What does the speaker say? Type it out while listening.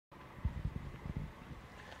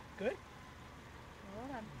Good.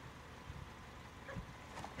 Hold on.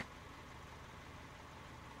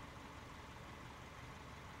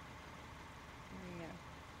 There you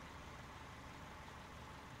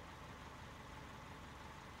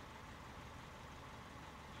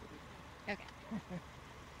go. Okay. It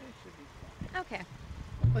should be fine. Okay.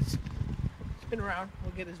 Let's spin around.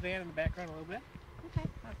 We'll get his van in the background a little bit. Okay.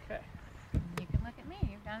 Okay. You can look at me.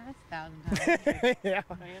 You've done this 1,000 times. Yeah.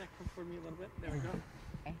 Diana, come for me a little bit. There we go.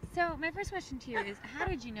 Okay. So my first question to you is, how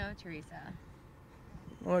did you know Teresa?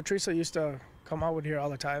 Well, Teresa used to come out with here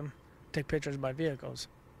all the time, take pictures of my vehicles,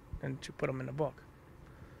 and she put them in the book.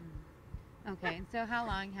 Okay. And so how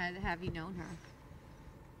long have you known her?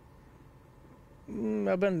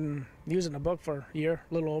 I've been using the book for a year,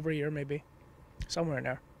 a little over a year maybe, somewhere in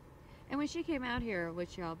there. And when she came out here,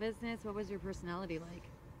 was she all business? What was your personality like?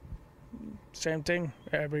 Same thing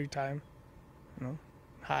every time. You know,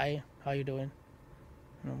 hi, how you doing?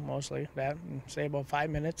 You know, mostly that. And stay about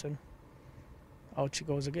 5 minutes and out she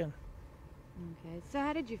goes again. Okay. So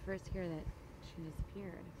how did you first hear that she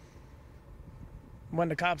disappeared? When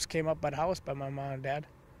the cops came up by the house by my mom and dad,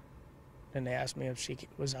 then they asked me if she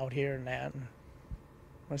was out here and that, and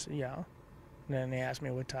I said yeah. And then they asked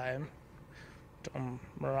me what time.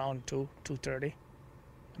 Around 2:30. You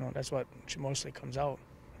know, that's what she mostly comes out.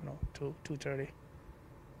 You know, 2:30.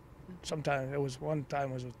 Sometimes it was one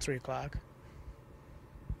time it was 3 o'clock.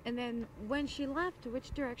 And then when she left, which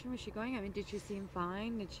direction was she going? I mean, did she seem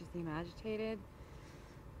fine? Did she seem agitated?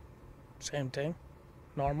 Same thing,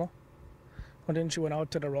 normal. Well, then she went out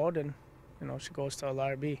to the road and, you know, she goes to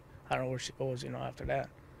LRB. I don't know where she goes, you know, after that.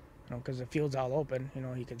 You know, because the field's all open, you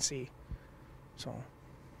know, you can see. So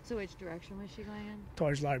which direction was she going in?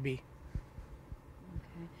 towards LRB.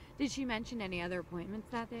 Okay. Did she mention any other appointments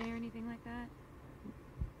that day or anything like that?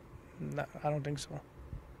 No, I don't think so.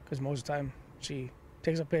 Because most of the time she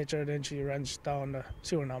takes a picture, then she runs down the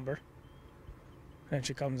sewer number. Then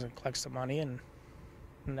she comes and collects the money, and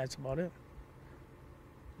that's about it.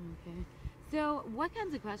 Okay. So what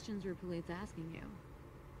kinds of questions were police asking you?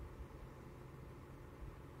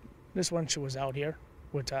 This one, she was out here,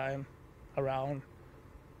 what time, around.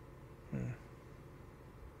 And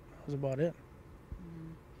that was about it.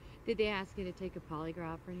 Did they ask you to take a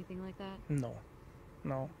polygraph or anything like that? No.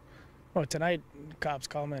 Well, tonight, the cops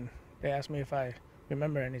come and they asked me if I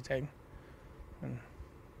remember anything. And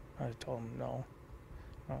I told them no.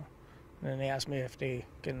 And then they asked me if they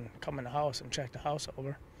can come in the house and check the house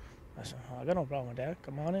over. I said, oh, I got no problem with that.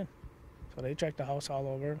 Come on in. So they checked the house all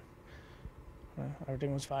over.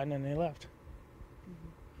 Everything was fine, and they left.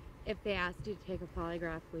 If they asked you to take a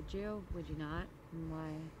polygraph, would you? Would you not? And why?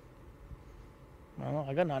 Well,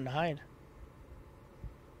 I got nothing to hide.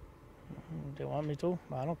 They want me to,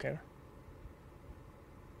 but I don't care.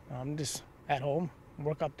 I'm just at home,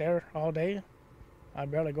 work up there all day. I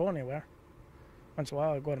barely go anywhere. Once in a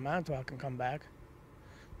while I go to Manitowoc and come back.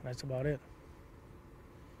 That's about it.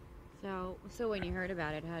 So when you heard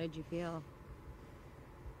about it, how did you feel?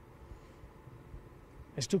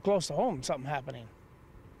 It's too close to home, something happening.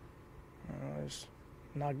 It's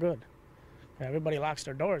not good. Everybody locks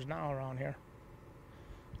their doors now around here.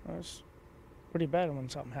 It's pretty bad when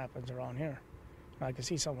something happens around here. I can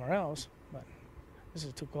see somewhere else, but this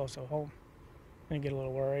is too close to home. And you get a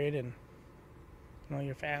little worried, and you know,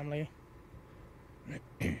 your family.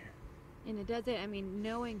 And it does it. I mean,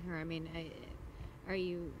 knowing her. I mean,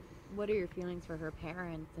 what are your feelings for her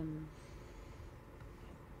parents? And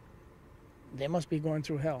they must be going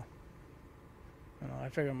through hell. You know, I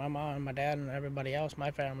figure my mom and my dad and everybody else,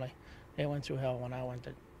 my family, they went through hell when I went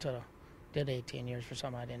did 18 years for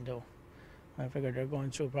something I didn't do. I figured they're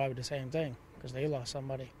going through probably the same thing because they lost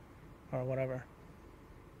somebody or whatever.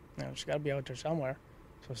 You know, she's got to be out there somewhere,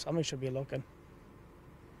 so somebody should be looking.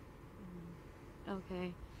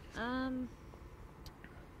 Okay.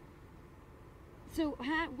 So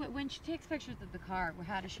when she takes pictures of the car,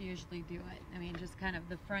 how does she usually do it? I mean, just kind of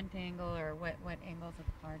the front angle, or what angles of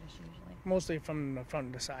the car does she usually? Mostly from the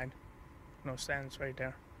front to the side. You know, stands right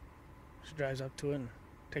there. She drives up to it and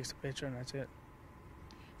takes the picture, and that's it.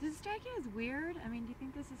 Does it strike you as weird? I mean, do you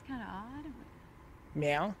think this is kind of odd?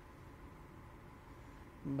 Meow.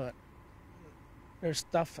 But there's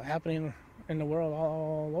stuff happening in the world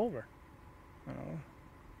all over, you know.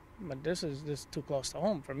 But this is too close to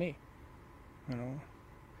home for me, you know.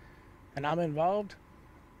 And I'm involved.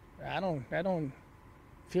 I don't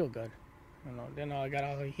feel good, you know. Then I got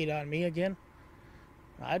all the heat on me again.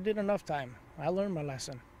 I did enough time. I learned my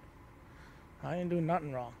lesson. I didn't do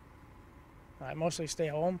nothing wrong. I mostly stay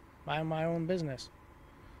home, mind my own business.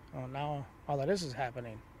 Now all of this is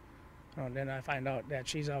happening. Then I find out that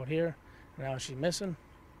she's out here, and now she's missing.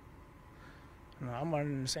 I'm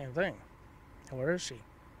wondering the same thing. Where is she?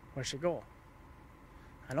 Where'd she go?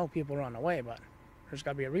 I know people are on the way, but there's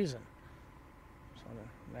got to be a reason. So,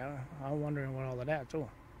 yeah, I'm wondering what all of that, too.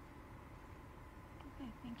 Okay,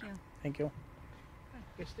 thank you. Thank you.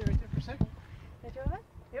 Okay, stay right there for a second. Did you have it?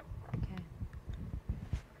 Yep. Okay.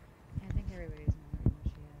 I think everybody's wondering where she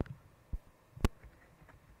is.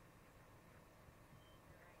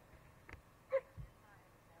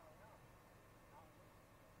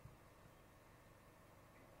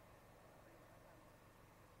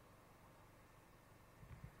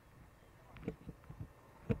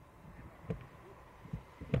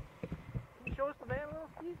 Can you show us the van a little,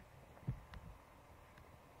 Steve?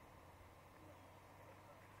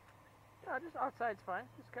 No, just outside's fine.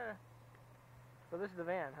 Just kind of. So this is the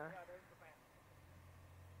van, huh? Yeah, there's the van.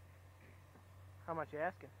 How much you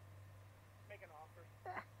asking? Make an offer.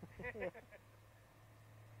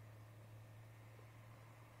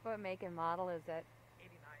 What make and model is it?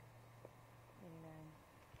 89.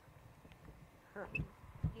 89.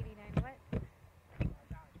 89 what?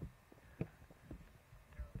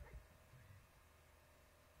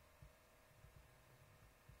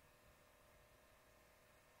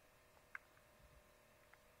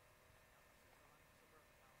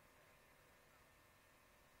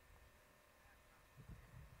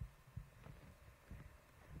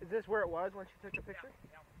 Is this where it was when she took the picture?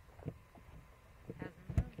 Hasn't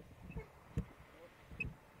moved.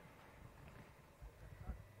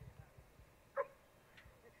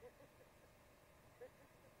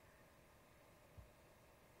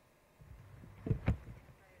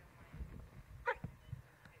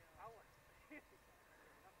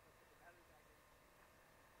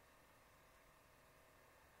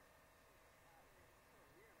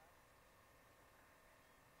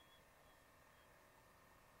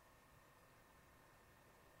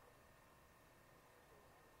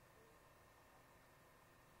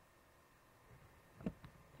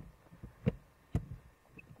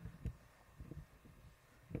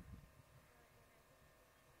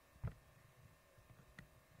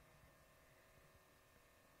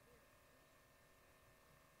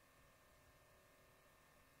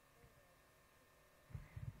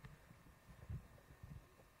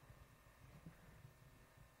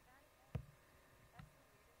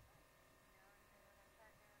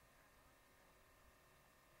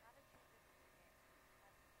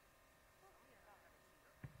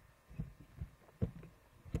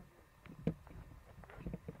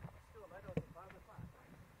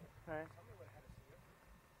 All right.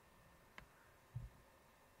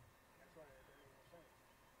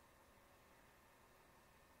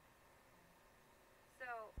 So,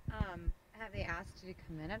 have they asked you to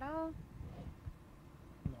come in at all?